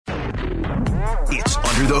It's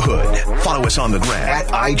Under the Hood. Follow us on the gram at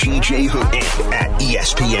IGJHood and at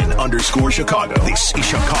ESPN_Chicago. This is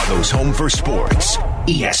Chicago's home for sports.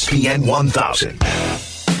 ESPN 1000.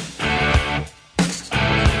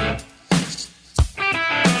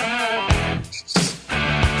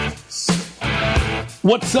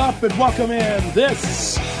 What's up and welcome in.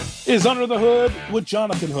 This is Under the Hood with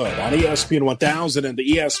Jonathan Hood on ESPN 1000 and the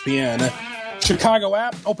ESPN Chicago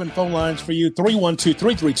app. Open phone lines for you,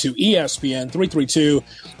 312-332-ESPN,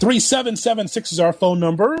 332-3776 is our phone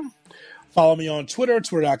number. Follow me on Twitter,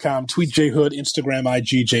 twitter.com, tweetjhood, Instagram,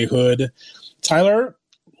 IGJhood. Tyler,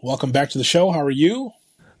 welcome back to the show. How are you?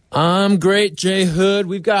 I'm great, Jay Hood.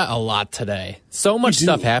 We've got a lot today. So much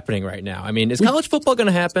stuff happening right now. I mean, is college football going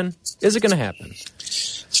to happen? Is it going to happen?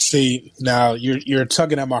 See, now you're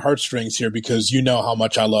tugging at my heartstrings here because you know how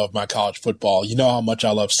much I love my college football. You know how much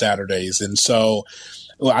I love Saturdays. And so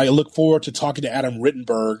I look forward to talking to Adam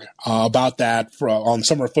Rittenberg about that on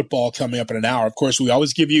summer football coming up in an hour. Of course, we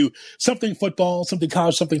always give you something football, something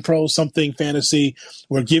college, something pro, something fantasy.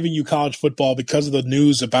 We're giving you college football because of the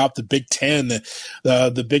news about the Big Ten.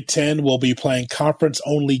 The Big Ten will be playing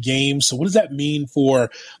conference-only games. So what does that mean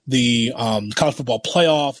for the college football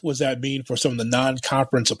playoff? What does that mean for some of the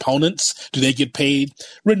non-conference opponents? Do they get paid?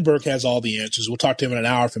 Rittenberg has all the answers. We'll talk to him in an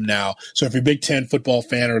hour from now. So if you're a Big Ten football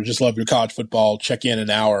fan or just love your college football, check in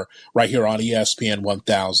an hour right here on ESPN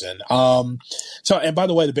 1000. So, and by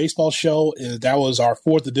the way, the baseball show, that was our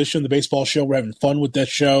 4th edition of the baseball show. We're having fun with that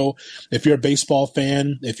show. If you're a baseball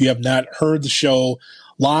fan, if you have not heard the show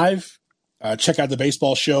live, check out the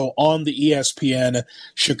baseball show on the ESPN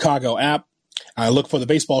Chicago app. Look for the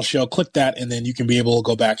baseball show, click that, and then you can be able to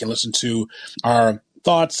go back and listen to our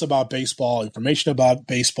thoughts about baseball, information about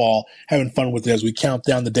baseball, having fun with it as we count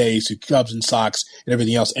down the days to Cubs and Sox and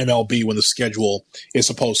everything else, MLB, when the schedule is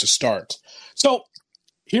supposed to start. So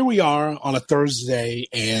here we are on a Thursday,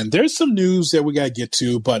 and there's some news that we got to get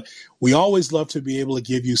to, but we always love to be able to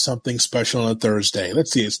give you something special on a Thursday.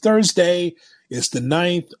 Let's see, it's Thursday, it's the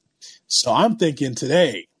 9th, so I'm thinking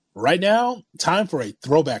today, right now, time for a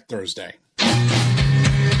Throwback Thursday.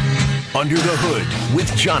 Under the Hood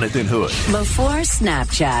with Jonathan Hood. Before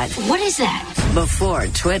Snapchat. What is that? Before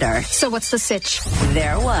Twitter. So what's the sitch?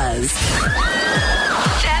 There was.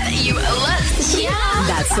 Fabulous. Yeah.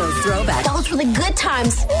 That's So Throwback. Those were the good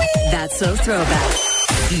times. That's So Throwback.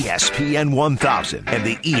 ESPN 1000 and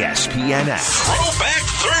the ESPN app. Throwback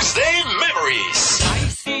Thursday memories. I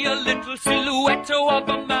see a little silhouette of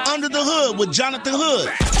a man. Under the Hood with Jonathan Hood.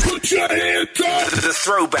 Put your hands up. The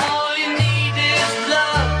Throwback. All you need is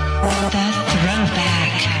love. The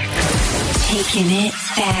Throwback. Taking it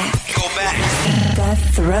back. Go back. The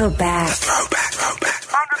Throwback. The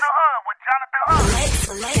Throwback. Under the Hood with Jonathan Hood.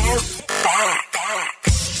 Let's go back.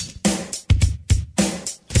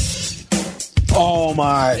 Oh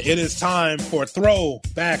my, it is time for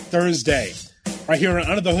Throwback Thursday. Right here on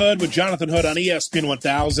Under the Hood with Jonathan Hood on ESPN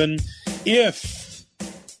 1000. If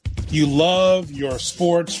you love your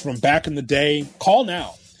sports from back in the day, call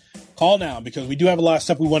now. Call now, because we do have a lot of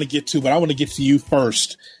stuff we want to get to, but I want to get to you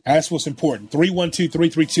first. That's what's important.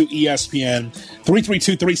 312-332-ESPN,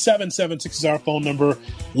 332-3776 is our phone number.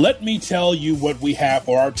 Let me tell you what we have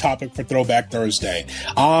for our topic for Throwback Thursday.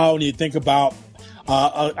 When you think about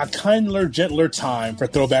a kinder, gentler time for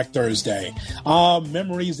Throwback Thursday,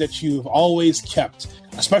 memories that you've always kept,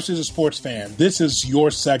 especially as a sports fan. This is your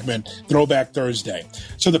segment, Throwback Thursday.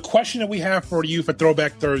 So the question that we have for you for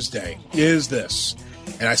Throwback Thursday is this.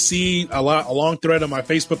 And I see a long thread on my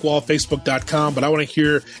Facebook wall, facebook.com, but I want to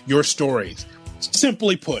hear your stories.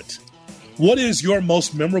 Simply put, what is your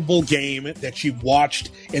most memorable game that you've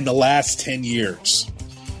watched in the last 10 years?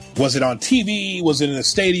 Was it on TV? Was it in a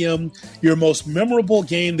stadium? Your most memorable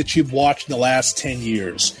game that you've watched in the last 10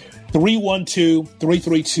 years.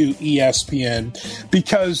 312-332-ESPN.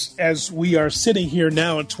 Because as we are sitting here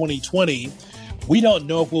now in 2020, we don't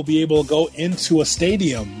know if we'll be able to go into a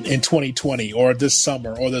stadium in 2020 or this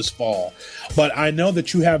summer or this fall. But I know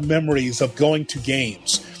that you have memories of going to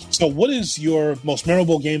games. So what is your most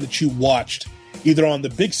memorable game that you watched, either on the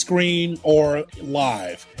big screen or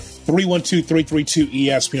live?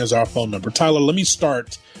 312-332-ESPN is our phone number. Tyler, let me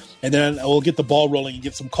start, and then we'll get the ball rolling and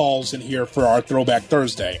get some calls in here for our Throwback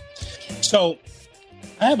Thursday. So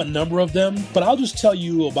I have a number of them, but I'll just tell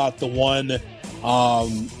you about the one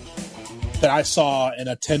that I saw and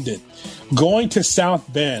attended. Going to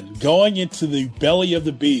South Bend, going into the belly of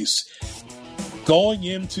the beast, going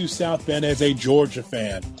into South Bend as a Georgia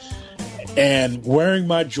fan and wearing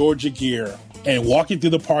my Georgia gear and walking through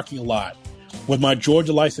the parking lot with my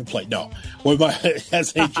Georgia license plate. No, with my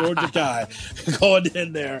as a Georgia guy going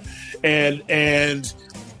in there and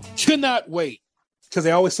Could not wait. Because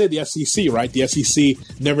they always say the SEC, right? The SEC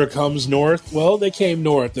never comes north. Well, they came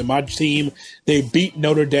north, and my team, they beat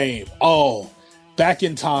Notre Dame. Oh, back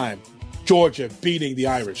in time. Georgia beating the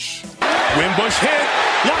Irish. Wimbush hit,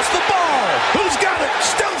 lost the ball. Who's got it?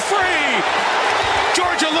 Still free.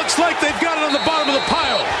 Georgia looks like they've got it on the bottom of the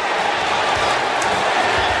pile.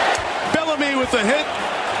 Bellamy with the hit.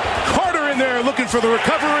 Carter in there looking for the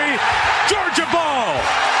recovery. Georgia ball.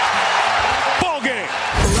 Ball game.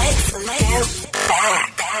 Let's go back.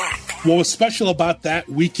 What was special about that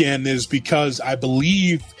weekend is because I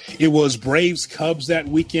believe it was Braves-Cubs that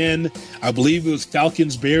weekend. I believe it was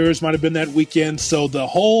Falcons-Bears might have been that weekend. So the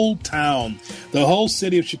whole town, the whole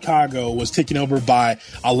city of Chicago was taken over by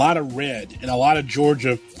a lot of red and a lot of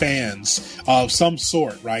Georgia fans of some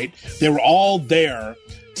sort, right? They were all there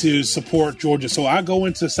to support Georgia. So I go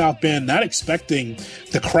into South Bend not expecting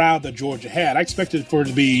the crowd that Georgia had. I expected for it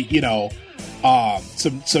to be,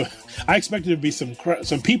 I expected there to be some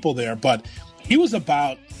people there, but he was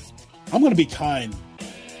about, I'm going to be kind,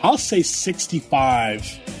 I'll say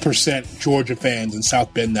 65% Georgia fans in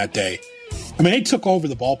South Bend that day. I mean, they took over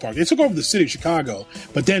the ballpark. They took over the city of Chicago.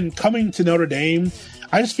 But then coming to Notre Dame,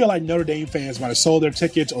 I just feel like Notre Dame fans might have sold their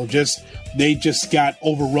tickets or they just got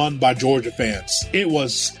overrun by Georgia fans. It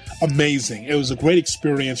was amazing. It was a great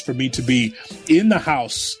experience for me to be in the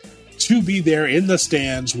house, to be there in the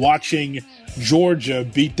stands watching Georgia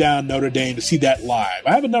beat down Notre Dame, to see that live.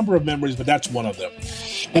 I have a number of memories, but that's one of them.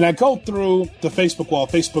 And I go through the Facebook wall,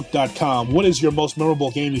 facebook.com. What is your most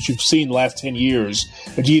memorable game that you've seen the last 10 years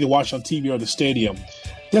that you either watched on TV or the stadium?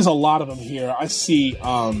 There's a lot of them here. I see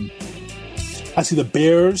the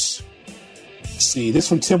Bears. Let's see, this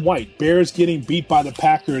from Tim White. Bears getting beat by the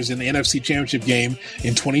Packers in the NFC Championship game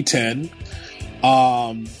in 2010.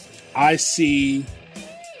 I see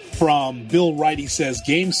from Bill Wright, he says,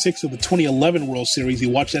 Game 6 of the 2011 World Series. He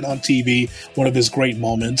watched that on TV, one of his great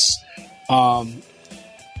moments. Joan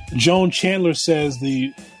Chandler says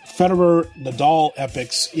the Federer-Nadal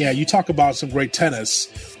epics. Yeah, you talk about some great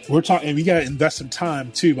tennis. We're talking, and we got to invest some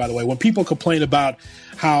time, too, by the way. When people complain about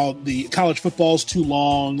how the college football is too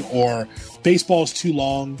long or baseball is too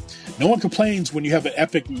long, no one complains when you have an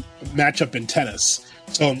epic matchup in tennis.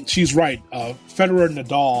 So she's right. Federer and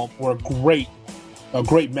Nadal were great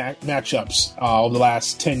matchups over the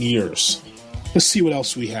last 10 years. Let's see what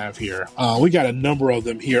else we have here. We got a number of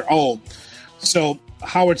them here. Oh, so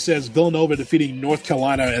Howard says Villanova defeating North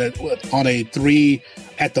Carolina on a 3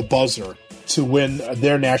 at the buzzer to win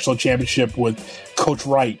their national championship with Coach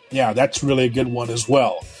Wright. Yeah, that's really a good one as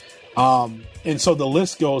well. And so the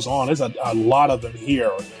list goes on. There's a lot of them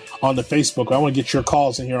here on the Facebook. I want to get your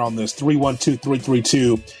calls in here on this.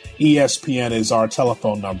 312-332-ESPN is our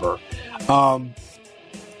telephone number.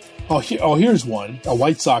 Here's one, a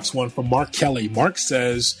White Sox one from Mark Kelly. Mark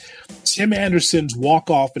says, Tim Anderson's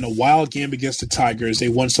walk-off in a wild game against the Tigers. They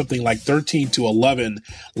won something like 13-11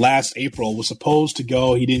 last April. Was supposed to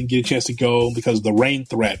go. He didn't get a chance to go because of the rain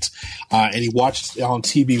threat. And he watched it on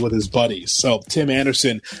TV with his buddies. So Tim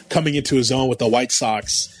Anderson coming into his own with the White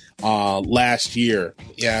Sox last year.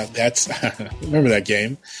 Yeah, that's remember that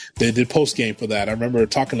game. They did post game for that. I remember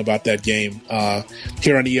talking about that game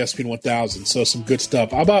here on ESPN 1000. So some good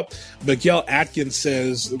stuff. How about Miguel Atkins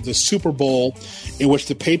says the Super Bowl in which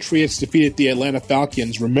the Patriots defeated the Atlanta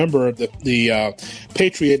Falcons. Remember the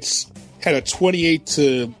Patriots had a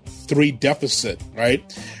 28-3 deficit,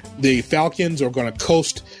 right? The Falcons are going to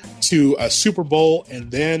coast to a Super Bowl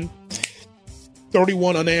and then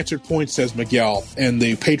 31 unanswered points, says Miguel, and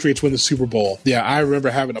the Patriots win the Super Bowl. Yeah, I remember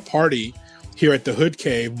having a party here at the Hood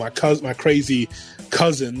Cave. My crazy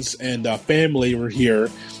cousins and family were here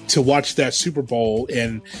to watch that Super Bowl,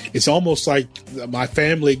 and it's almost like my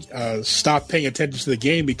family stopped paying attention to the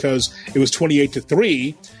game because it was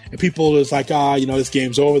 28-3, and people was like, this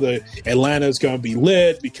game's over. The Atlanta's going to be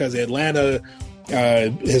lit because Atlanta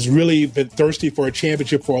has really been thirsty for a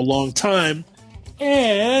championship for a long time,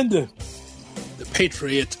 and the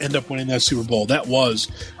Patriots end up winning that Super Bowl. That was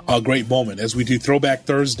a great moment as we do Throwback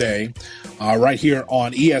Thursday right here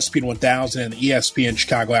on ESPN 1000 and ESPN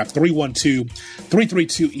Chicago app.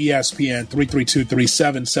 312-332-ESPN,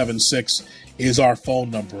 332-3776 is our phone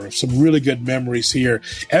number. Some really good memories here.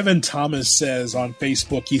 Evan Thomas says on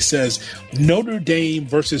Facebook, he says, Notre Dame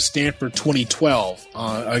versus Stanford 2012.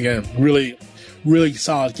 Again, really, really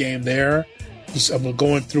solid game there. I'm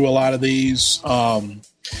going through a lot of these.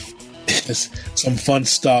 Some fun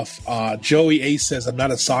stuff. Joey A says, I'm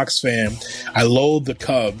not a Sox fan. I loathe the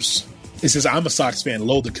Cubs. It says, I'm a Sox fan,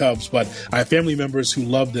 loathe the Cubs, but I have family members who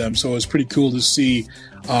love them, so it was pretty cool to see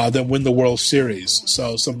them win the World Series.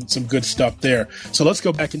 So some good stuff there. So let's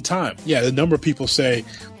go back in time. Yeah, a number of people say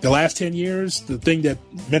the last 10 years, the thing that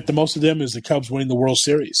meant the most to them is the Cubs winning the World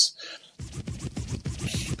Series.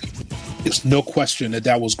 There's no question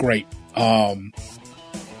that was great. And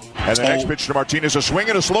the next pitch to Martinez, a swing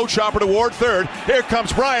and a slow chopper toward third. Here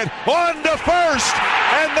comes Bryant on to first,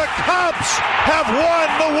 and the Cubs have won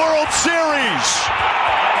the World Series.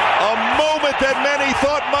 A moment that many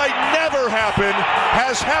thought might never happen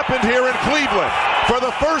has happened here in Cleveland. For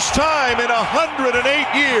the first time in 108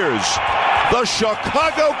 years, the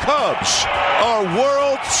Chicago Cubs are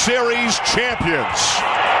World Series champions.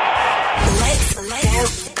 Let's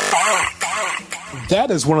go back.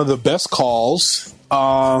 That is one of the best calls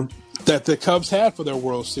that the Cubs had for their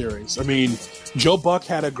World Series. I mean, Joe Buck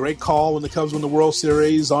had a great call when the Cubs won the World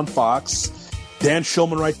Series on Fox. Dan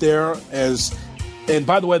Shulman right there and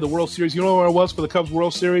by the way, the World Series, you know where I was for the Cubs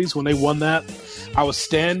World Series when they won that? I was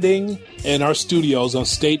standing in our studios on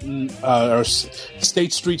State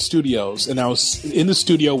Street Studios, and I was in the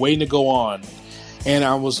studio waiting to go on. And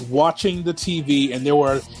I was watching the TV, and there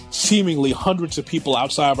were seemingly hundreds of people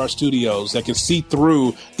outside of our studios that could see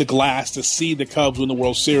through the glass to see the Cubs win the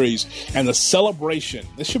World Series. And the celebration,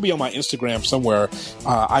 this should be on my Instagram somewhere,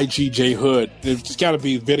 IGJ Hood. There's got to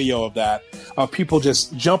be video of that, of people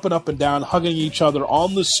just jumping up and down, hugging each other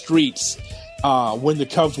on the streets when the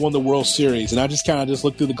Cubs won the World Series. And I just kind of just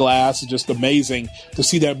looked through the glass. It's just amazing to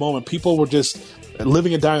see that moment. People were just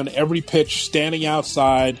living and dying on every pitch, standing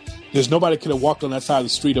outside. There's nobody could have walked on that side of the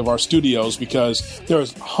street of our studios because there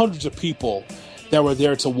was hundreds of people that were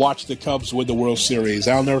there to watch the Cubs win the World Series.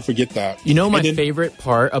 I'll never forget that. You know, my favorite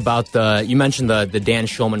part about you mentioned the Dan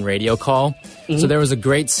Shulman radio call. Mm-hmm. So there was a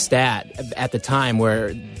great stat at the time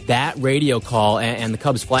where that radio call and the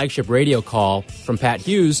Cubs flagship radio call from Pat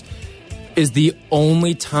Hughes is the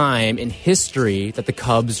only time in history that the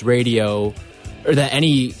Cubs radio or that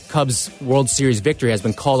any Cubs World Series victory has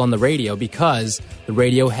been called on the radio, because the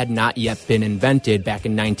radio had not yet been invented back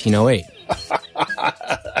in 1908.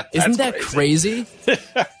 Isn't that crazy?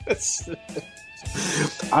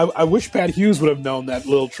 I wish Pat Hughes would have known that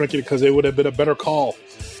little trick, because it would have been a better call.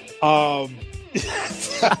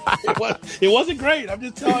 It wasn't great. I'm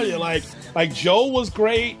just telling you, like Joe was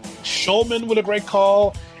great, Shulman with a great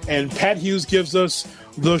call, and Pat Hughes gives us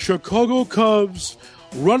the Chicago Cubs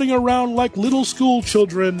running around like little school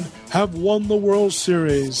children have won the World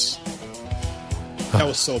Series. That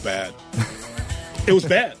was so bad. It was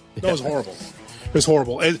bad. That was horrible. It was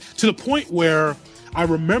horrible. And to the point where I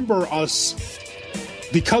remember us,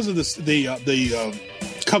 because of this, the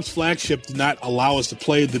Cubs flagship did not allow us to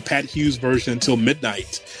play the Pat Hughes version until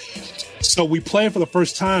midnight. So we play it for the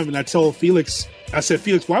first time, and I told Felix, I said,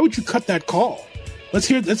 Felix, why would you cut that call? Let's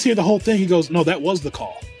hear the whole thing. He goes, no, that was the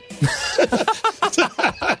call.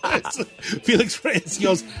 Felix Reyes, he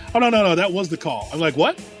goes, oh, no, that was the call. I'm like,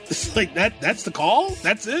 what? It's like that's the call?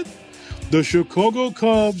 That's it? The Chicago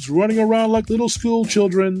Cubs, running around like little school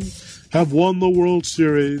children, have won the World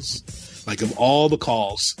Series. Like, of all the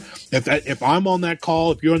calls, if I'm on that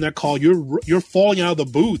call, if you're on that call, you're falling out of the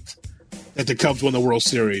booth that the Cubs won the World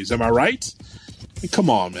Series. Am I right? I mean, come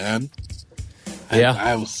on, man.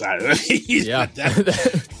 Yeah, yeah.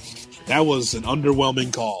 That was an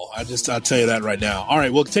underwhelming call. I'll tell you that right now. All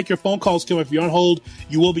right, we'll take your phone calls, Kim. If you're on hold,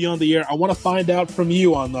 you will be on the air. I want to find out from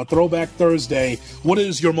you on Throwback Thursday, what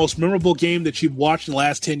is your most memorable game that you've watched in the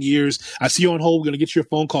last 10 years? I see you on hold. We're going to get your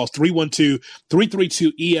phone calls.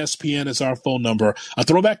 312-332-ESPN is our phone number. A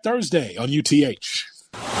Throwback Thursday on UTH.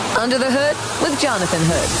 Under the Hood with Jonathan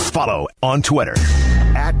Hood. Follow on Twitter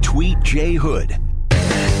 @TweetJHood.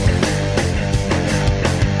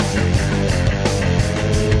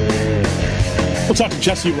 We'll talk to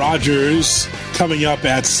Jesse Rogers coming up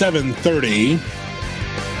at 7:30.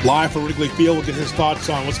 Live from Wrigley Field. We'll get his thoughts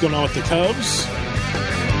on what's going on with the Cubs.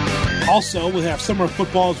 Also, we'll have summer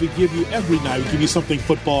football as we give you every night. We give you something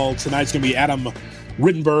football. Tonight's going to be Adam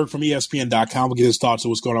Rittenberg from ESPN.com. We'll get his thoughts on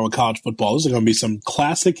what's going on with college football. This is going to be some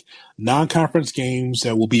classic non-conference games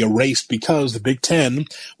that will be erased because the Big Ten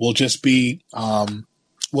will just be a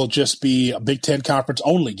Big Ten conference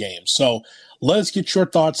only game. So let's get your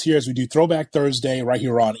thoughts here as we do Throwback Thursday right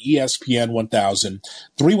here on ESPN 1000.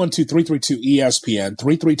 312-332-ESPN,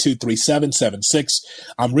 332-3776.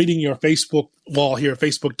 I'm reading your Facebook wall here,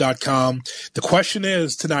 facebook.com. The question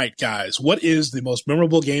is tonight, guys, what is the most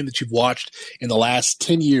memorable game that you've watched in the last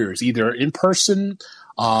 10 years, either in person,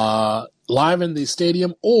 live in the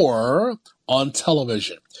stadium, or on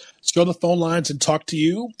television? Let's go to the phone lines and talk to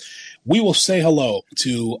you. we will say hello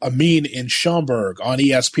to Amin in Schaumburg on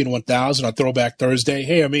ESPN 1000 on Throwback Thursday.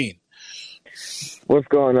 Hey, Amin. What's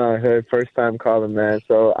going on, Hood? First time calling, man.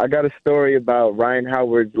 So I got a story about Ryan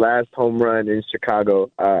Howard's last home run in Chicago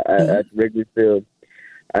at Wrigley Field.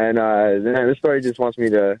 And the story just wants me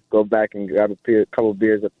to go back and grab a couple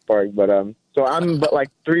beers at the park. But so I'm like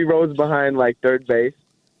 3 rows behind like third base.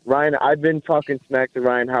 Ryan, I've been talking smack to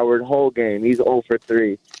Ryan Howard whole game. He's 0 for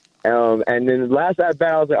 3. And then the last at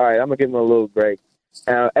bat, I was like, all right, I'm gonna give him a little break.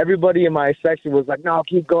 Everybody in my section was like, no,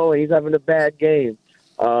 keep going. He's having a bad game.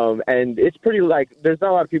 And it's pretty like there's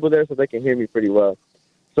not a lot of people there, so they can hear me pretty well.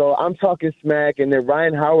 So I'm talking smack, and then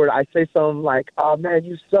Ryan Howard, I say something like, oh man,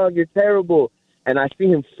 you suck, you're terrible. And I see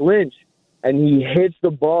him flinch, and he hits the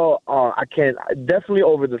ball. Definitely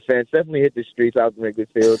over the fence, definitely hit the streets out in Wrigley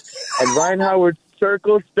Field. And Ryan Howard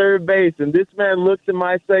circles third base, and this man looks in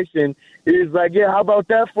my section. He's like, yeah, how about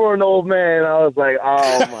that for an old man? I was like,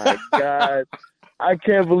 oh, my God. I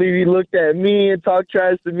can't believe he looked at me and talked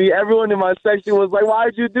trash to me. Everyone in my section was like,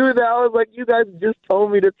 why'd you do that? I was like, you guys just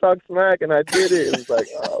told me to talk smack, and I did it. It was like,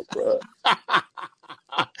 oh, bro.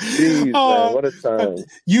 Jeez, man, what a time.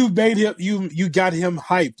 You made him. You got him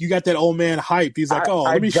hyped. You got that old man hyped. He's like,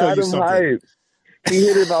 let me show you something. Hyped. He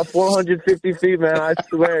hit it about 450 feet, man. I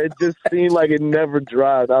swear, it just seemed like it never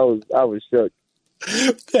dropped. I was shook.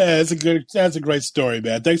 Yeah, that's a great story,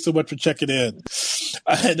 man. Thanks so much for checking in.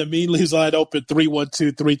 And Amin leaves line open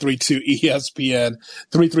 312-332-ESPN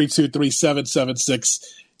 332-3776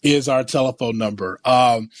 is our telephone number.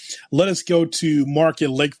 Let us go to Mark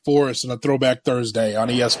in Lake Forest on a Throwback Thursday on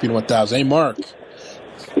ESPN 1000. Hey, Mark.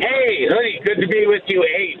 Hey, Hoodie. Good to be with you.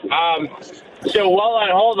 Hey, so while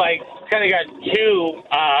on hold, I kind of got 2.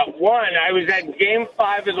 One, I was at Game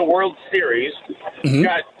 5 of the World Series,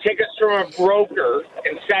 got tickets from a broker,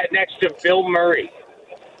 and sat next to Bill Murray.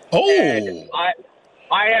 Oh, and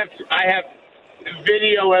I have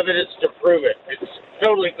video evidence to prove it. It's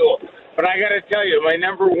totally cool. But I got to tell you, my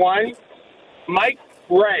number 1, Mike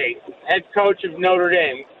Ray, head coach of Notre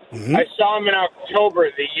Dame. I saw him in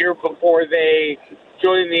October, the year before they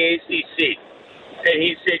joined the ACC. And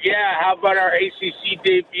he said, yeah, how about our ACC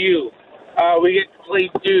debut? We get to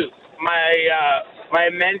play Duke. My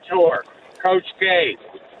mentor, Coach K.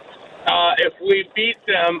 If we beat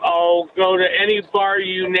them, I'll go to any bar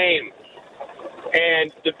you name.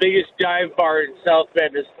 And the biggest dive bar in South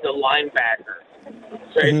Bend is the Linebacker.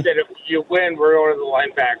 So he said, if you win, we're going to the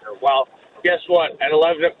Linebacker. Well, guess what? At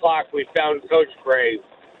 11 o'clock, we found Coach Gray,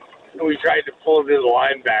 and we tried to pull him to the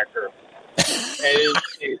Linebacker. And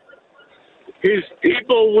his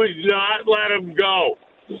people would not let him go.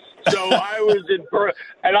 So I was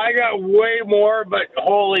and I got way more, but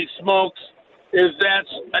holy smokes,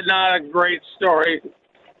 that's not a great story.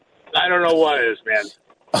 I don't know what is, man.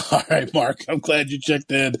 All right, Mark, I'm glad you checked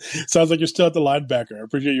in. Sounds like you're still at the Linebacker. I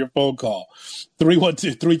appreciate your phone call.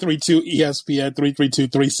 312-332-ESPN,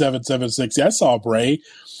 332-3776. Yeah, I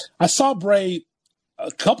saw Bray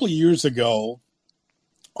a couple of years ago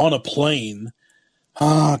on a plane.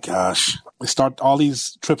 Oh, gosh. All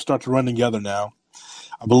these trips start to run together now.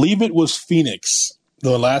 I believe it was Phoenix,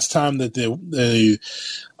 the last time that the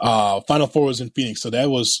Final Four was in Phoenix. So that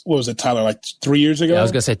was, what was it, Tyler, like 3 years ago? Yeah, I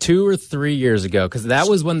was going to say 2 or 3 years ago, because that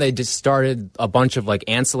was when they just started a bunch of like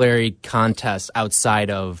ancillary contests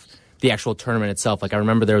outside of the actual tournament itself. Like I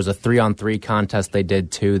remember there was a 3-on-3 contest they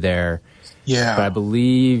did too there. Yeah. But I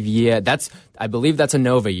believe that's a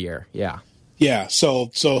Nova year. Yeah. Yeah.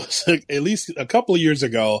 So at least a couple of years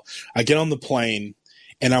ago, I get on the plane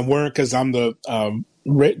and I'm wearing, because I'm the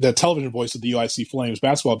television voice of the UIC Flames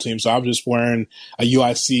basketball team. So I'm just wearing a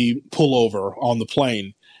UIC pullover on the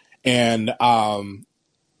plane. And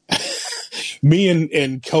me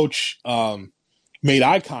and Coach made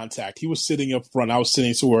eye contact. He was sitting up front. I was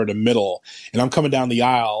sitting somewhere in the middle. And I'm coming down the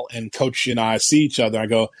aisle, and Coach and I see each other. I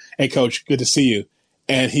go, hey, Coach, good to see you.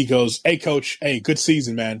 And he goes, hey, Coach, hey, good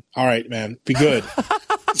season, man. All right, man, be good.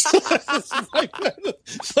 It's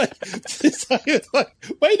like,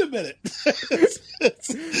 wait a minute.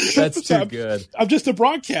 That's too good. I'm just a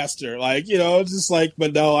broadcaster. Like, it's just like,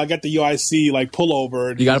 but no, I got the UIC like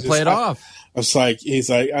pullover. And you got to play it off. I said,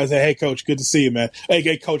 hey, Coach, good to see you, man.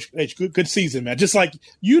 Hey, Coach, hey, good season, man. Just like,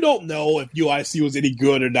 you don't know if UIC was any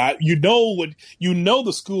good or not. You know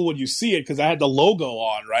the school when you see it, because I had the logo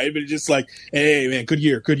on, right? But it's just like, hey, man, good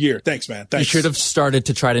year. Thanks, man. Thanks. You should have started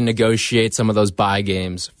to try to negotiate some of those buy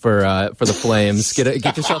games for the Flames.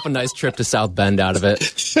 Get yourself a nice trip to South Bend out of it.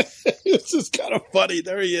 This is kind of funny.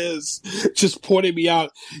 There he is, just pointing me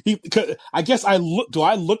out. I guess do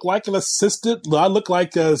I look like an assistant? Do I look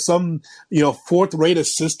like some fourth-rate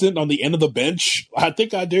assistant on the end of the bench? I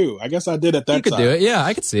think I do. I guess I did at that time. You could do it. Yeah,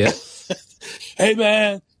 I could see it. Hey,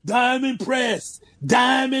 man, diamond press.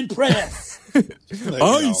 Ice.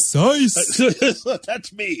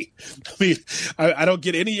 That's me. I mean, I don't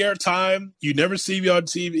get any airtime. You never see me on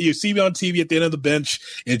TV. You see me on TV at the end of the bench.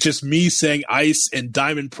 It's just me saying ice and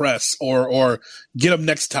diamond press or get them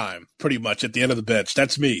next time, pretty much at the end of the bench.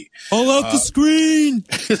 That's me. All out the screen.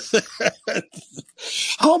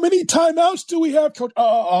 How many timeouts do we have, Coach?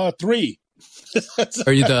 3.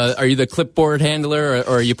 Are you the clipboard handler, or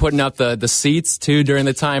are you putting out the seats too during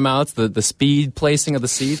the timeouts? The speed placing of the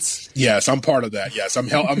seats. Yes, I'm part of that. Yes, I'm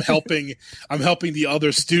helping the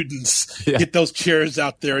other students get those chairs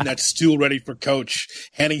out there and that stool ready for Coach,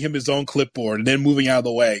 handing him his own clipboard and then moving out of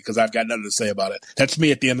the way because I've got nothing to say about it. That's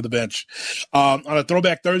me at the end of the bench. On a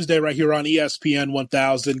Throwback Thursday right here on ESPN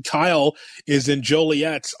 1000, Kyle is in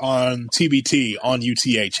Joliet on TBT on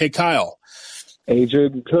UTH. Hey, Kyle.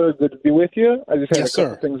 Adrian, good to be with you. I just had a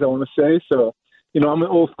couple things I want to say. So, I'm an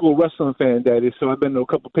old school wrestling fan, Daddy, so I've been to a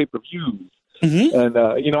couple pay-per-views. Mm-hmm. And,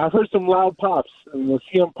 I've heard some loud pops, and the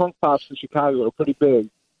CM Punk pops in Chicago are pretty big.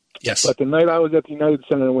 Yes. But the night I was at the United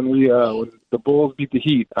Center when when the Bulls beat the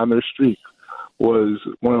Heat on their streak was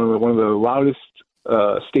one of the loudest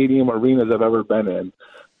stadium arenas I've ever been in.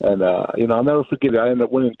 And, I'll never forget it. I ended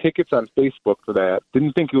up winning tickets on Facebook for that.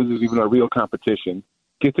 Didn't think it was even a real competition.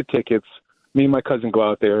 Get the tickets. Me and my cousin go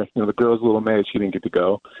out there. The girl's a little mad she didn't get to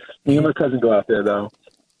go. Me and my cousin go out there, though.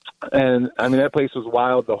 And, that place was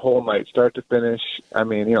wild the whole night, start to finish. It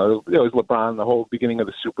was LeBron, the whole beginning of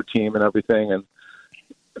the super team and everything. And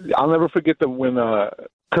I'll never forget when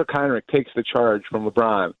Kirk Heinrich takes the charge from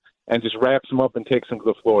LeBron and just wraps him up and takes him to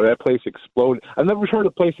the floor. That place exploded. I've never heard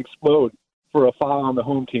a place explode for a foul on the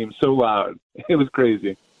home team so loud. It was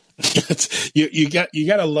crazy. you got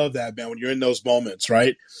to love that, man, when you're in those moments,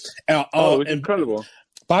 right? It's incredible.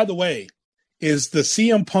 By the way, is the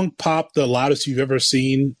CM Punk pop the loudest you've ever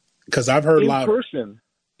seen? Because I've heard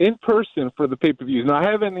in person for the pay-per-views. Now,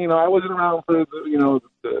 I haven't, I wasn't around for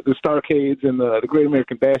the Starcades and the Great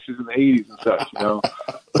American Bashes in the 80s and such,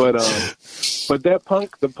 But the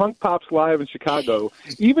Punk pops live in Chicago,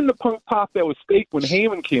 even the Punk pop that was fake when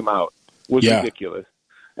Heyman came out was ridiculous.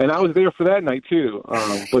 And I was there for that night, too.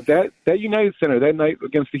 But that United Center, that night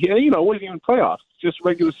against the Heat, it wasn't even playoffs, just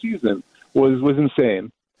regular season, was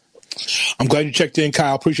insane. I'm glad you checked in,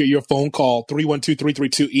 Kyle. Appreciate your phone call.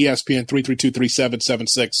 312-332-ESPN,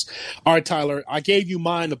 332-3776. All right, Tyler, I gave you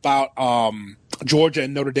mine about Georgia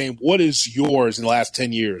and Notre Dame. What is yours in the last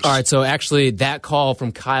 10 years? All right, so actually that call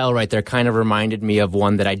from Kyle right there kind of reminded me of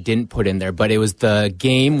one that I didn't put in there, but it was the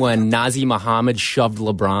game when Nazr Mohammed shoved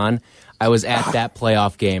LeBron. I was at that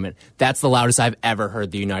playoff game, and that's the loudest I've ever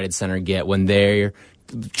heard the United Center get when they're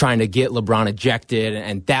trying to get LeBron ejected,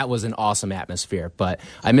 and that was an awesome atmosphere. But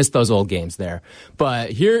I missed those old games there.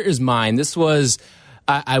 But here is mine. This was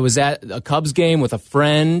I was at a Cubs game with a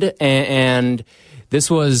friend, and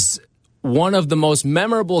this was one of the most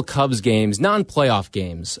memorable Cubs games, non-playoff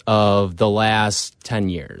games, of the last 10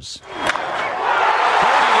 years.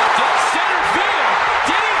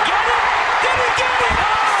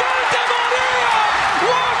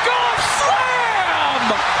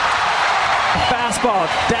 Fastball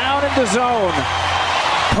down in the zone.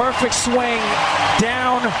 Perfect swing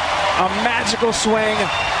down, a magical swing,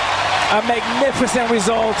 a magnificent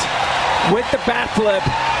result with the bat flip.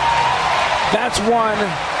 That's one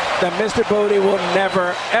that Mr. Bodie will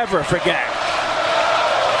never, ever forget.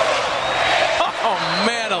 Oh,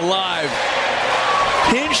 man alive.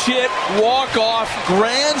 Pinch hit, walk off,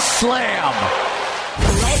 grand slam.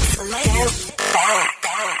 Let's go back.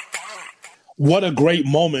 What a great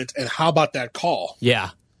moment, and how about that call?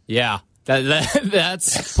 Yeah.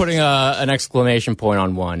 That's putting an exclamation point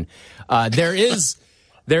on one. There is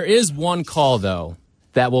one call, though,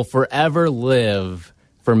 that will forever live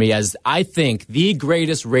for me as, I think, the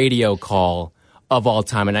greatest radio call of all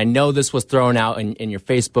time. And I know this was thrown out in your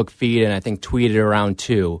Facebook feed and I think tweeted around,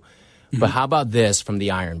 too. Mm-hmm. But how about this from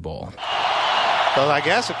the Iron Bowl? So I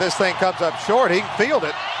guess if this thing comes up short, he can field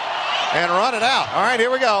it and run it out. All right,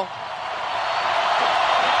 here we go.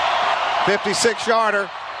 56-yarder.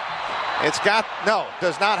 Does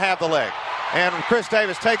not have the leg. And Chris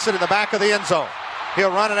Davis takes it in the back of the end zone.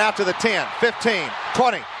 He'll run it out to the 10, 15,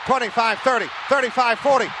 20, 25, 30, 35,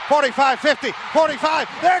 40, 45, 50, 45.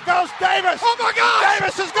 There goes Davis. Oh, my God.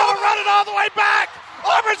 Davis is going to run it all the way back.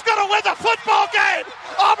 Auburn's going to win the football game.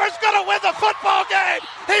 Auburn's going to win the football game.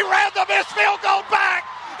 He ran the missed field goal back.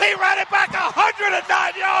 He ran it back 109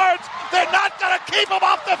 yards. They're not going to keep him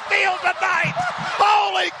off the field tonight.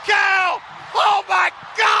 Holy cow. Oh, my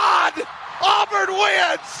God. Auburn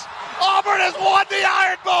wins. Auburn has won the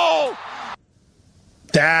Iron Bowl.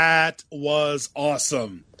 That was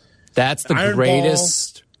awesome. That's the Iron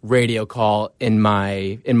greatest radio call in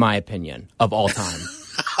my opinion of all time.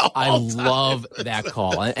 I love that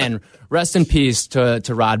call, and rest in peace to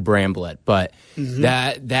Rod Bramblett. But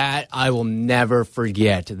that I will never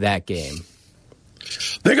forget that game.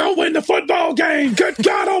 They're gonna win the football game. Good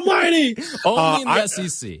God Almighty! Only in the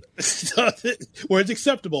SEC, where it's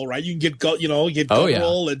acceptable, right? You can get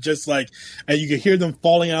roll and just and you can hear them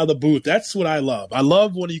falling out of the booth. That's what I love. I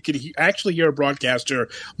love when you can actually hear a broadcaster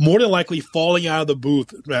more than likely falling out of the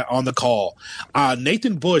booth on the call.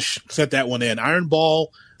 Nathan Bush sent that one in. The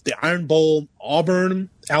Iron Bowl, Auburn,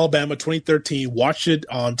 Alabama, 2013. Watched it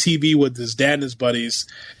on TV with his dad and his buddies,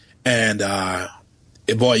 and.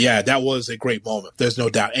 Boy, yeah, that was a great moment. There's no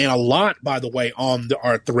doubt. And a lot, by the way, on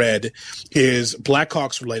our thread is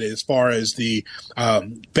Blackhawks related as far as the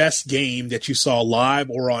best game that you saw live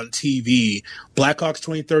or on TV. Blackhawks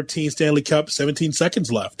 2013 Stanley Cup, 17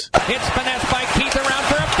 seconds left. It's finessed by Keith around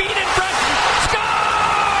for a feed in front.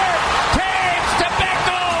 Score! Taves to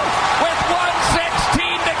Beckel with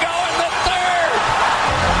 1:16 to go in the third.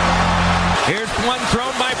 Here's one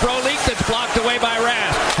thrown by Brolik that's blocked away by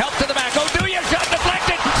Rask. Help to the back. Oduya shot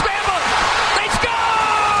deflected. Scramble. They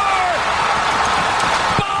score!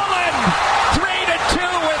 Bolin 3-2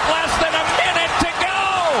 with less than a minute to go.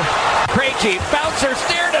 Krejci, bouncer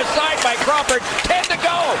steered aside by Crawford. 10 to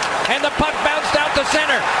go. And the puck bounced out to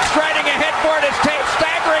center. Striding ahead for it is Taves.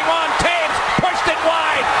 Staggering on. Taves pushed it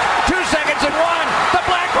wide. 2 seconds and 1. The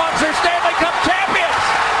Blackhawks are Stanley Cup champions.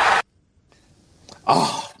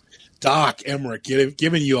 Oh, Doc Emmerich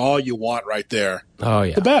giving you all you want right there. Oh,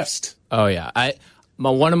 yeah. The best. Oh, yeah.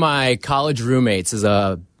 One of my college roommates is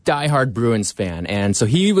a diehard Bruins fan, and so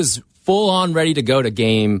he was full-on ready to go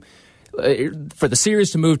to for the series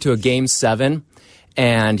to move to a Game 7,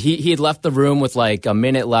 and he had left the room with like a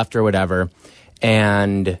minute left or whatever,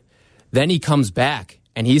 and then he comes back,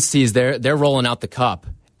 and he sees they're rolling out the cup,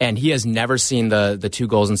 and he has never seen the 2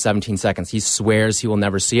 goals in 17 seconds. He swears he will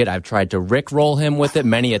never see it. I've tried to rickroll him with it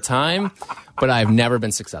many a time, but I've never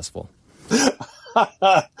been successful.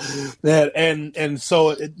 and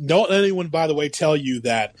so don't let anyone, by the way, tell you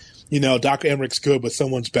that Doc Emmerich's good but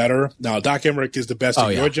someone's better. No, Doc Emmerich is the best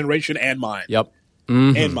in your generation and mine. Yep.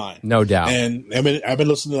 And mine, no doubt. And I've been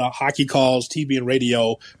listening to hockey calls, TV and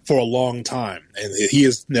radio for a long time, and he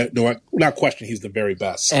is without question, he's the very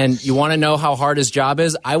best. And you want to know how hard his job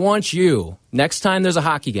is? I want you, next time there's a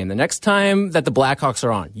hockey game, the next time that the Blackhawks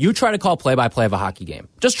are on, you try to call play-by-play of a hockey game.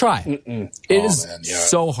 Just try. It is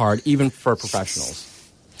so hard, even for professionals.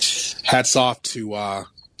 Hats off to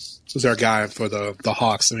who's our guy for the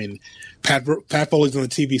Hawks. I mean, Pat Foley's on the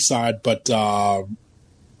TV side, but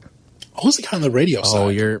who's the guy on the radio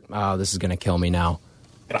side? This is going to kill me now.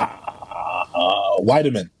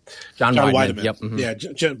 Weideman. John Weideman. Yep.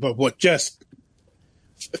 Yeah, but what just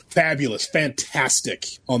fabulous, fantastic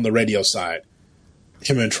on the radio side.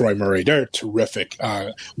 Him and Troy Murray, they're terrific.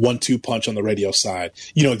 1-2 punch on the radio side.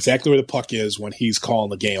 You know exactly where the puck is when he's calling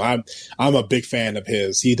the game. I'm a big fan of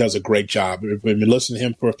his. He does a great job. I've been listening to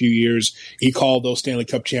him for a few years. He called those Stanley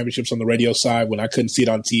Cup championships on the radio side when I couldn't see it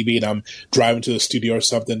on TV and I'm driving to the studio or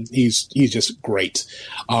something. He's just great.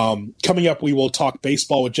 Coming up, we will talk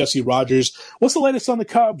baseball with Jesse Rogers. What's the latest on the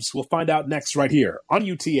Cubs? We'll find out next right here on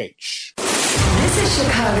UTH. This is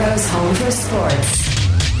Chicago's home for sports.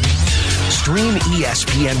 Stream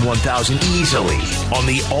ESPN 1000 easily on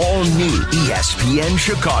the all-new ESPN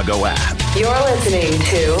Chicago app. You're listening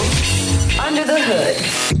to Under the Hood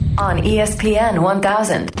on ESPN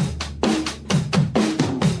 1000.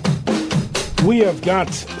 We have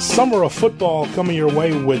got Summer of Football coming your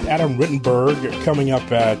way with Adam Rittenberg coming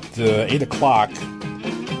up at 8 o'clock.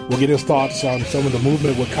 We'll get his thoughts on some of the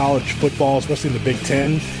movement with college football, especially in the Big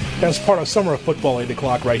Ten. As part of Summer of Football, 8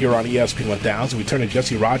 o'clock right here on ESPN 1000. We turn to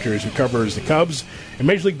Jesse Rogers, who covers the Cubs and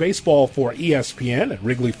Major League Baseball for ESPN at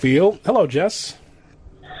Wrigley Field. Hello, Jess.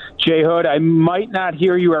 Jay Hood, I might not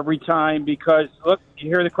hear you every time because, look, you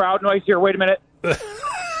hear the crowd noise here? Wait a minute.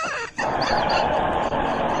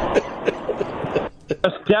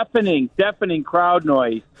 A deafening crowd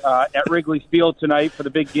noise at Wrigley Field tonight for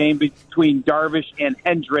the big game between Darvish and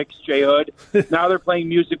Hendricks, Jay Hood. Now they're playing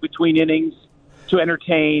music between innings. to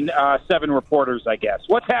entertain 7 reporters, I guess.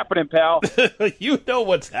 What's happening, pal? You know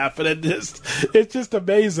what's happening. It's just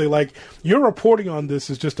amazing. Like, your reporting on this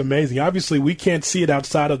is just amazing. Obviously, we can't see it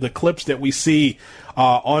outside of the clips that we see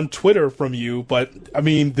on Twitter from you. But, I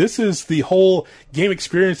mean, this is the whole game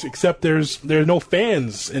experience, except there's no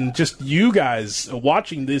fans and just you guys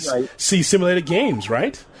watching this, see simulated games,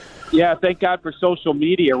 right? Yeah, thank God for social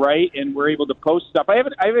media, right? And we're able to post stuff. I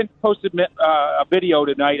haven't posted a video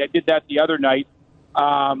tonight. I did that the other night.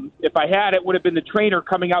 If I had, it would have been the trainer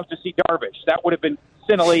coming out to see Darvish. That would have been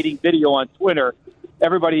scintillating video on Twitter.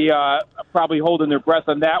 Everybody probably holding their breath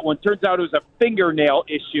on that one. Turns out it was a fingernail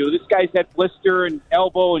issue. This guy's had blister and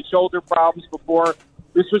elbow and shoulder problems before.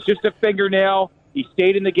 This was just a fingernail. He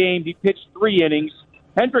stayed in the game. He pitched 3 innings.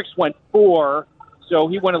 Hendricks went 4. So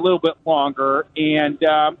he went a little bit longer, and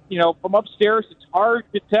from upstairs, it's hard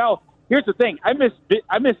to tell. Here's the thing: I miss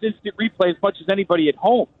instant replay as much as anybody at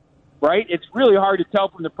home, right? It's really hard to tell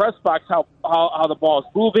from the press box how the ball is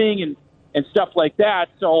moving and stuff like that.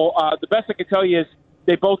 So the best I can tell you is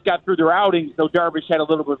they both got through their outings, though Darvish had a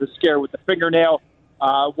little bit of a scare with the fingernail.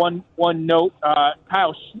 One note: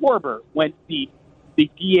 Kyle Schwarber went the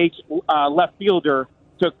DH left fielder,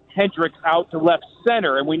 took Hendricks out to left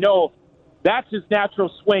center, and we know that's his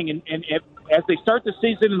natural swing. And as they start the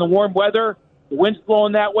season in the warm weather, the wind's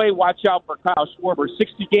blowing that way, watch out for Kyle Schwarber.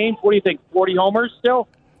 60 games, what do you think, 40 homers still?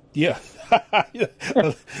 Yeah.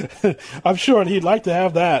 I'm sure he'd like to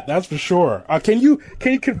have that. That's for sure. Can you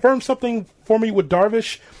confirm something for me with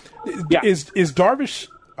Darvish? Yeah. Is Darvish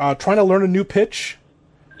trying to learn a new pitch?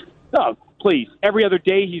 No, please. Every other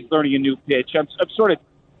day he's learning a new pitch. I'm sort of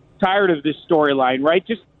tired of this storyline, right?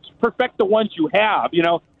 Just perfect the ones you have,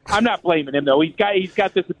 I'm not blaming him, though. He's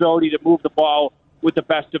got this ability to move the ball with the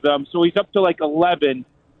best of them. So he's up to like 11. I'm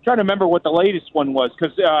trying to remember what the latest one was,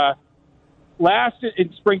 because last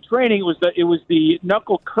in spring training it was the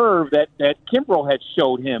knuckle curve that Kimbrel had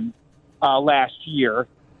showed him last year.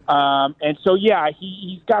 And so, yeah,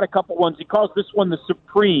 he's got a couple ones. He calls this one the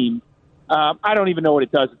Supreme. I don't even know what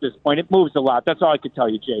it does at this point. It moves a lot. That's all I can tell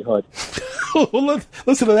you, Jay Hood. Well,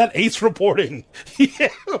 listen to that ace reporting. Yeah,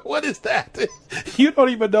 what is that? You don't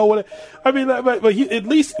even know what it, I mean, but at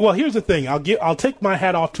least, well, here's the thing. I'll take my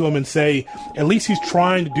hat off to him and say, at least he's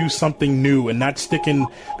trying to do something new and not sticking,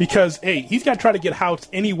 because, hey, he's got to try to get outs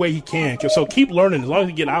any way he can. So keep learning as long as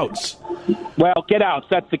he get outs. Well, get outs.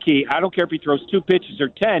 That's the key. I don't care if he throws 2 pitches or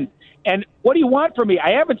 10. And what do you want from me?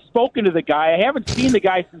 I haven't spoken to the guy. I haven't seen the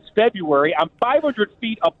guy since February. I'm 500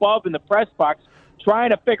 feet above in the press box,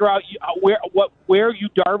 trying to figure out where you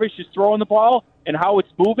Darvish is throwing the ball and how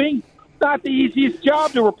it's moving. It's not the easiest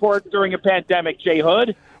job to report during a pandemic, Jay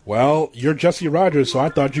Hood. Well, you're Jesse Rogers, so I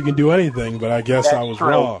thought you can do anything, but I guess I was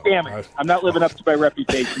wrong. Damn it. I'm not living up to my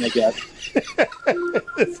reputation, I guess.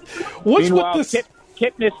 Meanwhile, with this?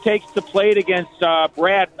 Kipnis takes the plate against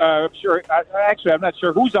Brad. I'm not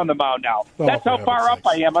sure who's on the mound now. That's how far up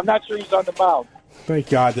I am. I'm not sure he's on the mound. Thank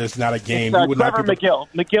God there's not a game. It's, Trevor McGill.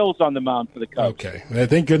 McGill's on the mound for the Cubs. Okay.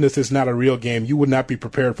 Thank goodness it's not a real game. You would not be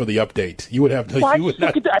prepared for the update. You would have. Well,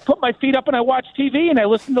 I put my feet up and I watch TV and I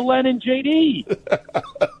listen to Len and JD.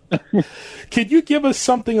 Can you give us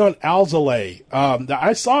something on Alzolay?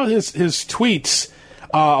 I saw his tweets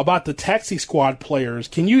about the taxi squad players.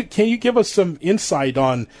 Can you give us some insight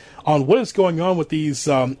on what is going on with these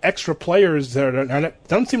extra players that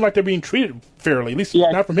don't seem like they're being treated fairly, at least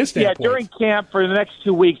not from his standpoint? Yeah, during camp for the next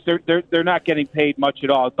 2 weeks, they're not getting paid much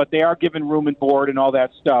at all, but they are given room and board and all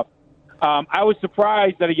that stuff. I was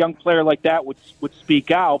surprised that a young player like that would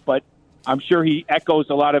speak out, but I'm sure he echoes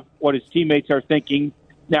a lot of what his teammates are thinking.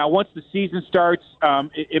 Now, once the season starts,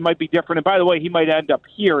 it might be different. And by the way, he might end up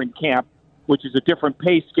here in camp, which is a different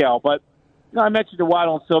pay scale. But I mentioned to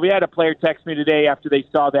Waddle and Sylvia. I had a player text me today after they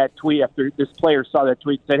saw that tweet, after this player saw that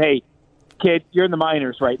tweet, said, "Hey, kid, you're in the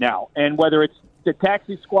minors right now. And whether it's the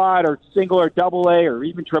taxi squad or single or double A or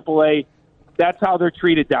even triple A, that's how they're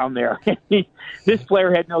treated down there." This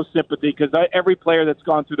player had no sympathy because every player that's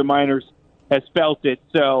gone through the minors has felt it.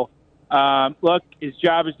 So, look, his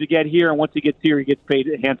job is to get here, and once he gets here, he gets paid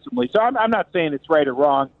handsomely. So I'm not saying it's right or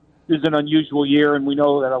wrong. This is an unusual year, and we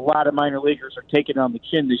know that a lot of minor leaguers are taking it on the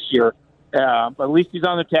chin this year. But at least he's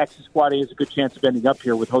on the taxi squad. He has a good chance of ending up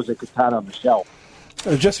here with Jose Quintana on the shelf.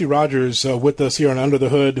 Jesse Rogers with us here on Under the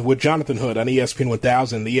Hood with Jonathan Hood on ESPN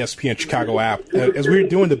 1000, the ESPN Chicago app. As we're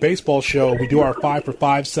doing the baseball show, we do our 5 for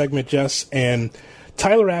 5 segment, Jess, and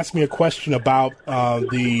Tyler asked me a question about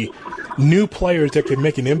the new players that can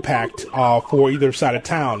make an impact for either side of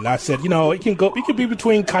town. And I said, it could be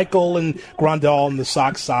between Keuchel and Grandal on the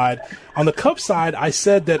Sox side. On the Cubs side, I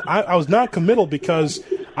said that I was non-committal because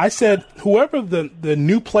I said whoever the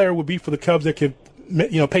new player would be for the Cubs that could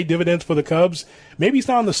pay dividends for the Cubs. Maybe he's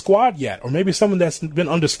not on the squad yet, or maybe someone that's been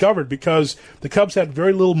undiscovered because the Cubs had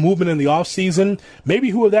very little movement in the offseason. Maybe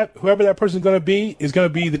whoever that person is going to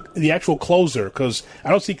be the actual closer, because I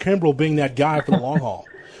don't see Kimbrel being that guy for the long haul.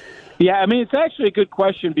 Yeah, I mean, it's actually a good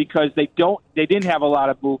question because they didn't have a lot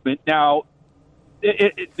of movement. Now,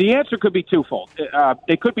 the answer could be twofold.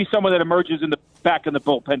 It could be someone that emerges in the back of the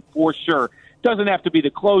bullpen for sure. Doesn't have to be the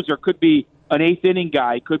closer. Could be an eighth-inning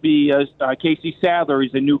guy. Could be Casey Sadler.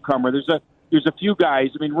 He's a newcomer. There's a few guys.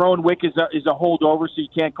 I mean, Rowan Wick is a holdover, so you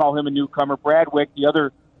can't call him a newcomer. Brad Wick, the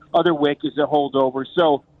other Wick, is a holdover.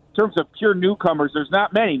 So in terms of pure newcomers, there's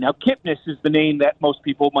not many. Now, Kipnis is the name that most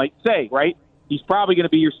people might say, right? He's probably going to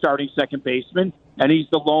be your starting second baseman, and he's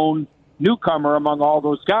the lone newcomer among all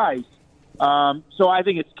those guys. So I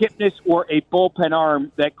think it's Kipnis or a bullpen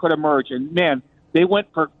arm that could emerge. And, man, they went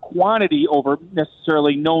for quantity over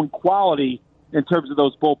necessarily known quality in terms of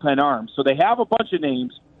those bullpen arms. So they have a bunch of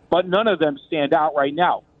names, but none of them stand out right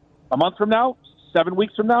now. A month from now, 7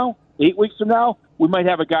 weeks from now, 8 weeks from now, we might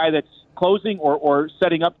have a guy that's closing or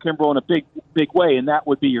setting up Kimbrel in a big way, and that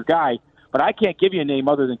would be your guy. But I can't give you a name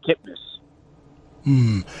other than Kipnis.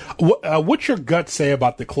 What's your gut say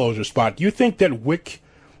about the closer spot? Do you think that Wick,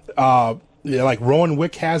 like Rowan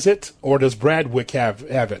Wick, has it, or does Brad Wick have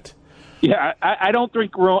it? Yeah, I don't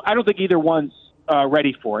think either one's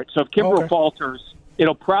ready for it. So if Kimbrel falters,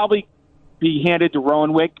 it'll probably be handed to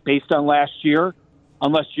Rowan Wick based on last year,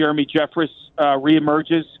 unless Jeremy Jeffress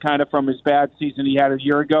reemerges kind of from his bad season he had a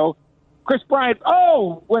year ago. Chris Bryant,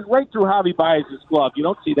 went right through Javi Baez's glove. You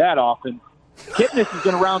don't see that often. Kipnis is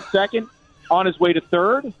going to round second, on his way to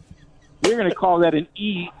third. We're going to call that an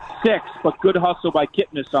E6, but good hustle by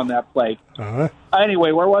Kipnis on that play.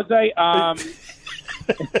 Anyway, where was I?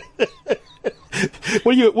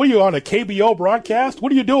 Were you on a KBO broadcast?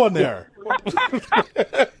 What are you doing there?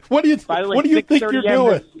 What do you think you're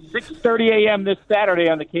doing? 6:30 a.m. this Saturday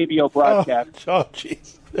on the KBO broadcast. Oh,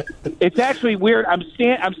 jeez. It's actually weird. I'm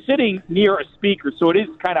sitting near a speaker, so it is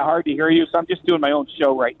kind of hard to hear you. So I'm just doing my own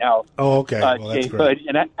show right now. Oh, okay. Well, that's great.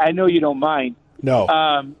 And I know you don't mind. No.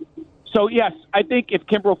 So yes, I think if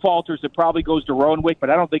Kimbrel falters, it probably goes to Rowan Wick, but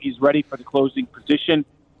I don't think he's ready for the closing position.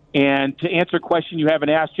 And to answer a question you haven't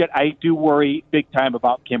asked yet, I do worry big time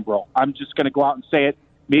about Kimbrel. I'm just going to go out and say it.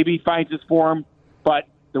 Maybe he finds his form, but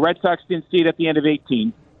the Red Sox didn't see it at the end of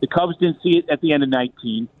 18. The Cubs didn't see it at the end of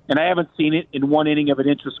 19. And I haven't seen it in one inning of an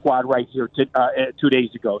intra-squad right here 2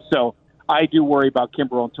 days ago. So I do worry about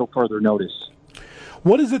Kimbrel until further notice.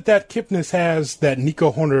 What is it that Kipnis has that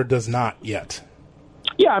Nico Hoerner does not yet?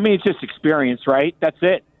 Yeah, I mean, it's just experience, right? That's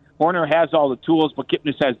it. Hoerner has all the tools, but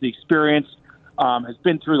Kipnis has the experience, has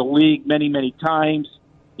been through the league many, many times.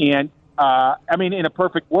 And, I mean, in a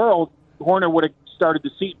perfect world, Hoerner would have started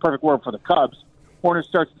the season, perfect world for the Cubs. Hoerner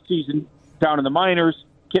starts the season down in the minors.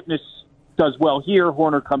 Kipnis does well here.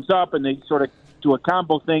 Hoerner comes up, and they sort of do a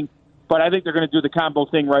combo thing. But I think they're going to do the combo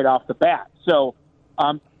thing right off the bat. So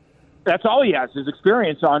that's all he has, is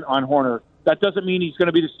experience on Hoerner. That doesn't mean he's going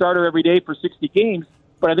to be the starter every day for 60 games,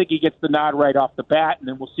 but I think he gets the nod right off the bat, and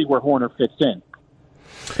then we'll see where Hoerner fits in.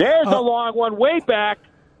 There's a long one, way back.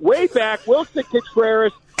 Wilson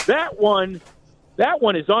Contreras. That one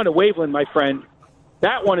is on to Waveland, my friend.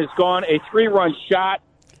 That one is gone. A 3-run shot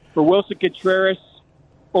for Wilson Contreras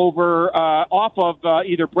over off of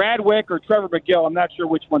either Brad Wick or Trevor McGill. I'm not sure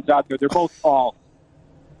which one's out there. They're both tall.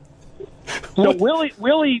 So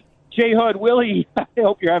Willie J. Hood, I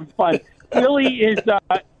hope you're having fun. Willie is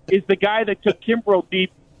the guy that took Kimbrel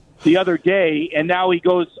deep the other day, and now he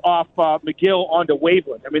goes off McGill onto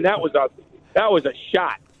Waveland. I mean, that was a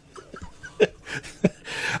shot.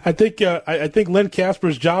 I think Len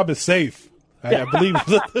Casper's job is safe. I believe.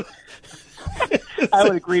 I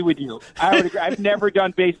would agree with you. I've never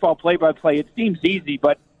done baseball play-by-play. It seems easy,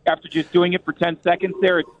 but after just doing it for 10 seconds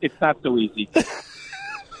there, it's not so easy.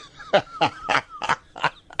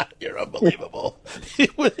 You're unbelievable.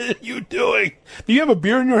 What are you doing? Do you have a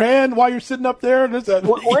beer in your hand while you're sitting up there?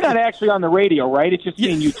 We're not actually on the radio, right? It's just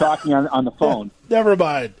seeing you talking on the phone. Never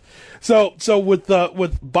mind. So with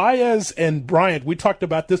Baez and Bryant, we talked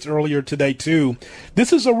about this earlier today too.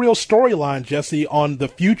 This is a real storyline, Jesse, on the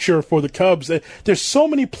future for the Cubs. There's so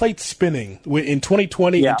many plates spinning in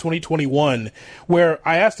 2020 and 2021. Where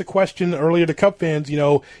I asked a question earlier to Cub fans,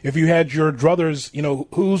 if you had your druthers,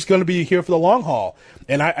 who's going to be here for the long haul?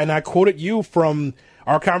 And I quoted you from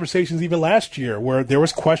our conversations even last year, where there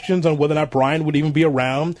was questions on whether or not Bryant would even be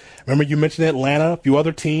around. Remember, you mentioned Atlanta, a few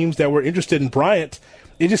other teams that were interested in Bryant.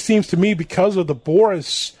 It just seems to me, because of the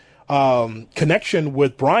Boras connection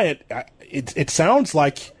with Bryant, it sounds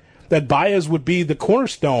like that Baez would be the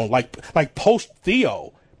cornerstone, like post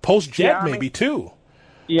Theo, post Jet maybe too.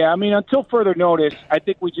 Yeah, I mean, until further notice, I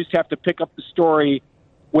think we just have to pick up the story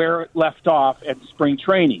where it left off at spring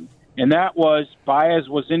training. And that was Baez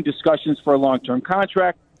was in discussions for a long-term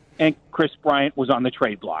contract, and Chris Bryant was on the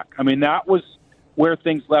trade block. I mean, that was where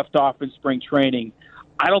things left off in spring training.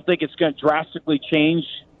 I don't think it's going to drastically change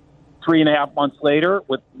 3.5 months later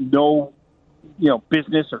with no,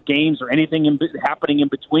 business or games or anything happening in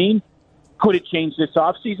between. Could it change this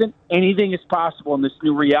offseason? Anything is possible in this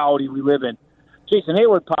new reality we live in. Jason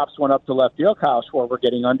Hayward pops one up to left field. Kyle Schwarber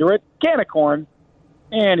getting under it. Can of corn.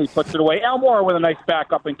 And he puts it away. Al Moore with a nice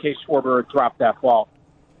backup in case Schwarber dropped that ball.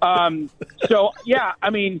 Bryant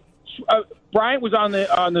was on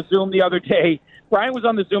the Zoom the other day. Bryant was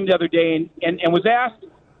on the Zoom the other day and was asked,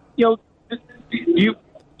 do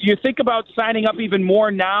you think about signing up even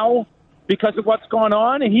more now because of what's going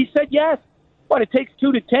on? And he said yes. But it takes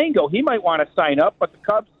two to tango. He might want to sign up, but the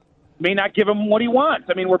Cubs may not give him what he wants.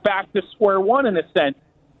 I mean, we're back to square one in a sense.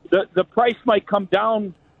 The price might come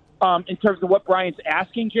down in terms of what Bryant's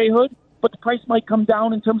asking, Jay Hood, but the price might come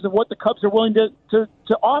down in terms of what the Cubs are willing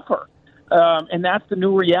to offer. And that's the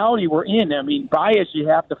new reality we're in. I mean, Baez you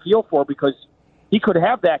have to feel for because he could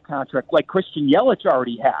have that contract like Christian Yelich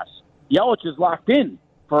already has. Yelich is locked in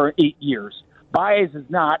for 8 years. Baez is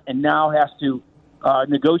not, and now has to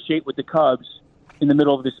negotiate with the Cubs in the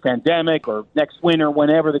middle of this pandemic or next winter,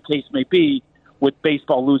 whenever the case may be, with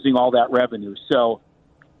baseball losing all that revenue. So,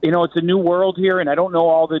 it's a new world here, and I don't know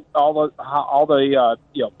all the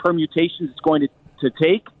permutations it's going to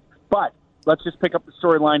take. But let's just pick up the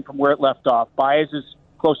storyline from where it left off. Baez is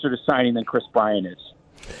closer to signing than Chris Bryant is.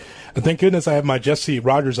 And thank goodness I have my Jesse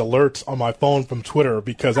Rogers alerts on my phone from Twitter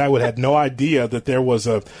because I would have no idea that there was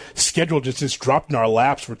a schedule just dropped in our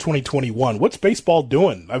laps for 2021. What's baseball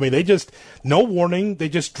doing? I mean, no warning. They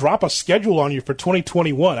just drop a schedule on you for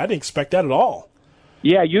 2021. I didn't expect that at all.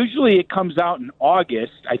 Yeah, usually it comes out in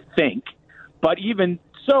August, I think. But even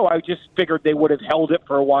so, I just figured they would have held it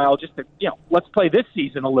for a while just to, let's play this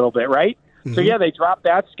season a little bit, right? Mm-hmm. So, yeah, they dropped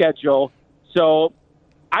that schedule. So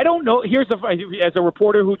I don't know. As a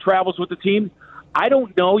reporter who travels with the team, I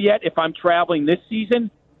don't know yet if I'm traveling this season.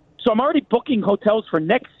 So I'm already booking hotels for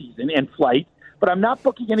next season and flight, but I'm not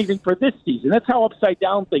booking anything for this season. That's how upside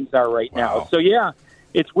down things are right now. So, yeah,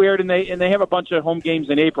 it's weird. And they have a bunch of home games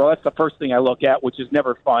in April. That's the first thing I look at, which is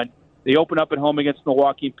never fun. They open up at home against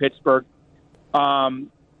Milwaukee and Pittsburgh.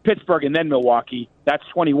 Pittsburgh and then Milwaukee. That's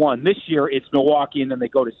 21. This year it's Milwaukee and then they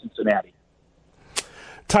go to Cincinnati.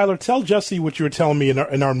 Tyler, tell Jesse what you were telling me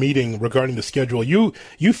in our meeting regarding the schedule. You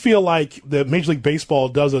feel like the Major League Baseball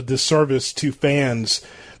does a disservice to fans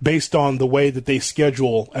based on the way that they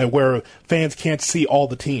schedule and where fans can't see all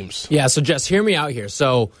the teams. Yeah, so Jess, hear me out here.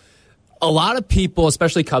 So a lot of people,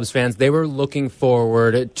 especially Cubs fans, they were looking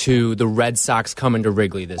forward to the Red Sox coming to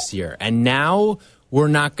Wrigley this year. And now we're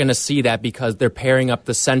not going to see that because they're pairing up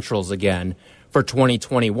the Centrals again for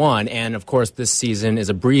 2021, and of course this season is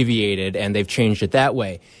abbreviated and they've changed it that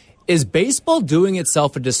way. Is baseball doing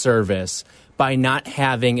itself a disservice by not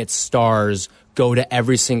having its stars go to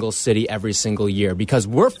every single city every single year? Because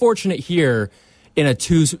we're fortunate here in a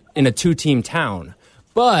two-team town.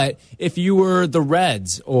 But if you were the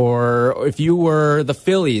Reds or if you were the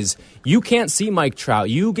Phillies, you can't see Mike Trout.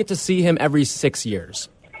 You get to see him every 6 years.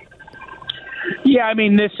 Yeah, I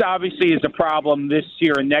mean, this obviously is a problem this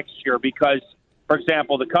year and next year because, for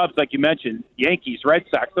example, the Cubs, like you mentioned, Yankees, Red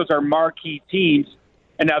Sox, those are marquee teams,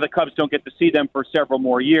 and now the Cubs don't get to see them for several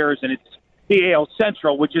more years, and it's the AL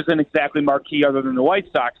Central, which isn't exactly marquee other than the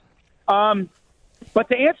White Sox. But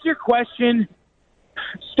to answer your question,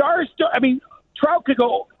 Trout could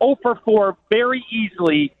go 0 for 4 very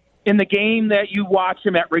easily in the game that you watch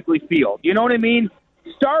him at Wrigley Field. You know what I mean?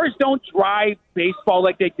 Stars don't drive baseball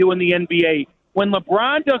like they do in the NBA. When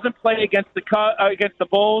LeBron doesn't play against the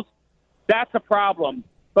Bulls, that's a problem.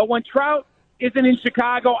 But when Trout isn't in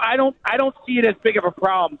Chicago, I don't see it as big of a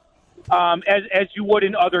problem as you would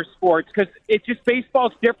in other sports because it's just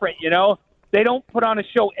baseball's different. They don't put on a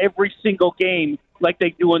show every single game like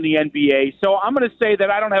they do in the NBA. So I'm going to say that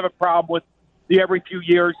I don't have a problem with the every few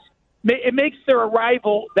years. It makes their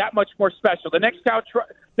arrival that much more special. The next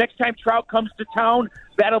time Trout comes to town,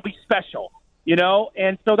 that'll be special,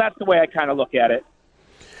 And so that's the way I kind of look at it.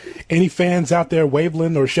 Any fans out there,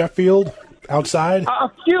 Waveland or Sheffield, outside?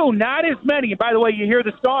 A few, not as many. And by the way, you hear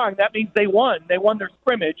the song, that means they won. They won their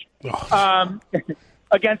scrimmage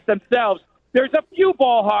against themselves. There's a few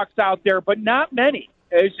ball hawks out there, but not many.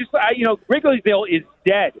 It's just, Wrigleyville is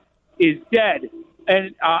dead.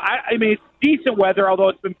 And, it's decent weather, although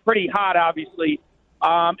it's been pretty hot, obviously.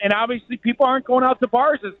 And obviously people aren't going out to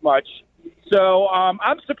bars as much. So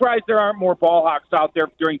I'm surprised there aren't more ball hawks out there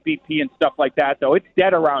during BP and stuff like that, though. It's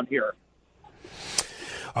dead around here.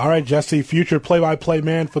 All right, Jesse, future play-by-play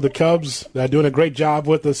man for the Cubs, doing a great job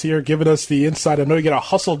with us here, giving us the insight. I know you got to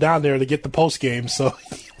hustle down there to get the post game, so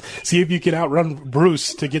see if you can outrun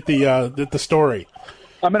Bruce to get the story.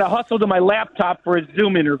 I'm going to hustle to my laptop for a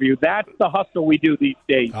Zoom interview. That's the hustle we do these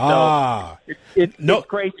days. So it's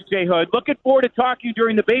crazy, Jay Hood. Looking forward to talking to you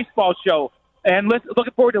during the baseball show, and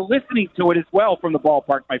looking forward to listening to it as well from the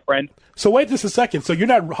ballpark, my friend. So wait just a second. So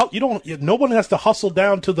no one has to hustle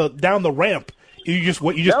down the ramp. You just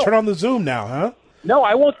turn on the Zoom now, huh? No,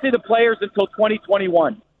 I won't see the players until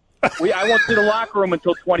 2021. I won't see the locker room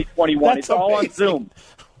until 2021. It's all on Zoom.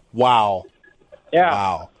 Wow. Yeah.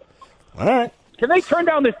 Wow. All right. Can they turn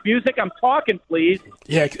down this music? I'm talking, please.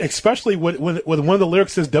 Yeah, especially when one of the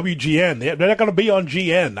lyrics says WGN. They're not going to be on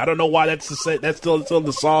GN. I don't know why that's still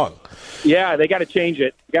the song. Yeah, they got to change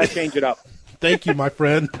it. Got to change it up. Thank you, my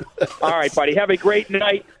friend. All right, buddy. Have a great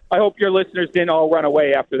night. I hope your listeners didn't all run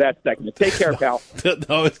away after that segment. Take care, pal.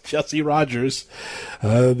 No, it's Jesse Rogers,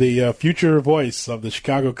 the future voice of the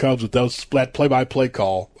Chicago Cubs with that play-by-play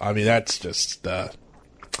call. I mean, that's just that's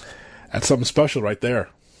something special right there.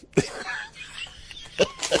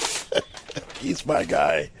 He's my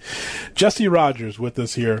guy. Jesse Rogers with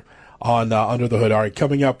us here on Under the Hood. All right,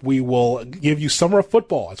 coming up, we will give you Summer of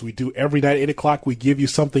Football. As we do every night at 8 o'clock, we give you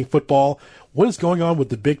something football. What is going on with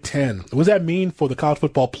the Big Ten? What does that mean for the college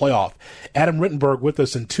football playoff? Adam Rittenberg with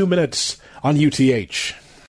us in 2 minutes on UTH.